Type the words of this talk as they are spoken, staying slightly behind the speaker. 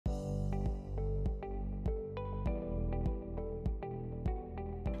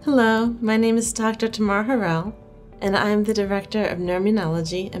Hello, my name is Dr. Tamar Harel, and I'm the Director of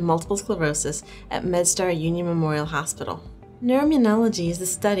Neuroimmunology and Multiple Sclerosis at MedStar Union Memorial Hospital. Neuroimmunology is the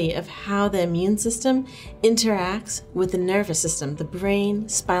study of how the immune system interacts with the nervous system, the brain,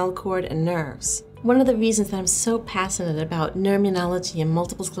 spinal cord, and nerves. One of the reasons that I'm so passionate about neuroimmunology and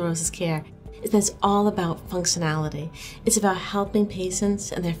multiple sclerosis care is that it's all about functionality. It's about helping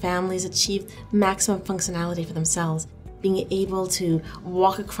patients and their families achieve maximum functionality for themselves, being able to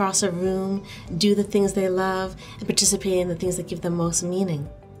walk across a room, do the things they love, and participate in the things that give them most meaning.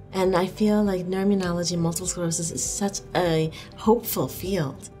 And I feel like neuroimmunology and multiple sclerosis is such a hopeful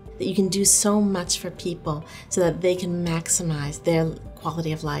field that you can do so much for people so that they can maximize their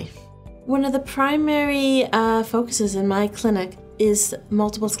quality of life. One of the primary focuses in my clinic is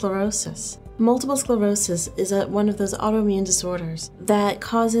multiple sclerosis. Multiple sclerosis is one of those autoimmune disorders that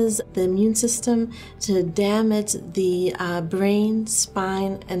causes the immune system to damage the brain,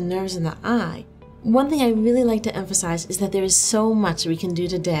 spine, and nerves in the eye. One thing I really like to emphasize is that there is so much we can do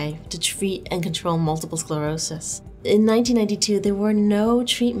today to treat and control multiple sclerosis. In 1992, there were no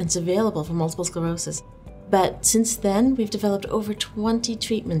treatments available for multiple sclerosis, but since then, we've developed over 20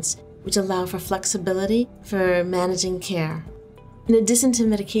 treatments which allow for flexibility for managing care. In addition to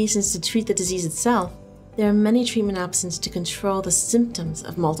medications to treat the disease itself, there are many treatment options to control the symptoms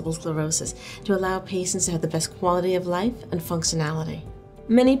of multiple sclerosis to allow patients to have the best quality of life and functionality.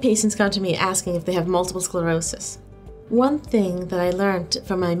 Many patients come to me asking if they have multiple sclerosis. One thing that I learned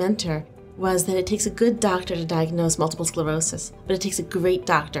from my mentor was that it takes a good doctor to diagnose multiple sclerosis, but it takes a great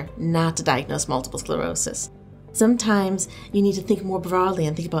doctor not to diagnose multiple sclerosis. Sometimes you need to think more broadly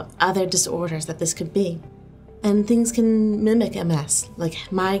and think about other disorders that this could be. And things can mimic MS, like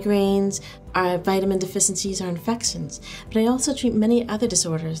migraines, vitamin deficiencies, or infections. But I also treat many other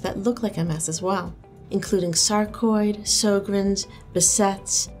disorders that look like MS as well, including sarcoid, Sjogren's,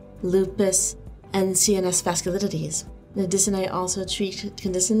 Behçet's, lupus, and CNS vasculitides. In addition, I also treat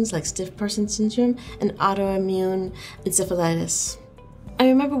conditions like stiff person syndrome and autoimmune encephalitis. I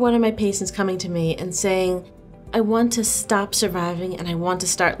remember one of my patients coming to me and saying, "I want to stop surviving and I want to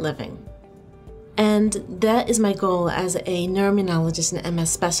start living." And that is my goal as a neuroimmunologist and MS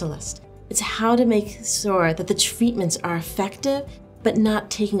specialist. It's how to make sure that the treatments are effective, but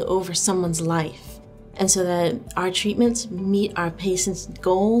not taking over someone's life. And so that our treatments meet our patients'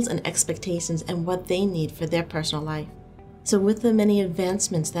 goals and expectations and what they need for their personal life. So with the many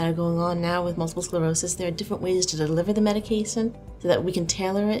advancements that are going on now with multiple sclerosis, there are different ways to deliver the medication so that we can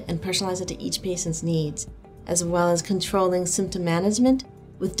tailor it and personalize it to each patient's needs, as well as controlling symptom management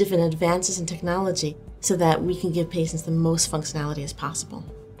with different advances in technology so that we can give patients the most functionality as possible.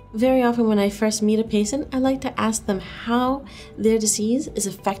 Very often when I first meet a patient, I like to ask them how their disease is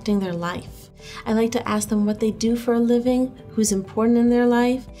affecting their life. I like to ask them what they do for a living, who's important in their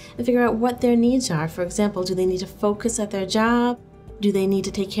life, and figure out what their needs are. For example, do they need to focus at their job? Do they need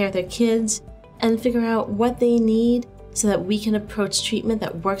to take care of their kids? And figure out what they need so that we can approach treatment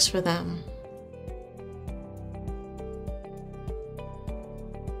that works for them.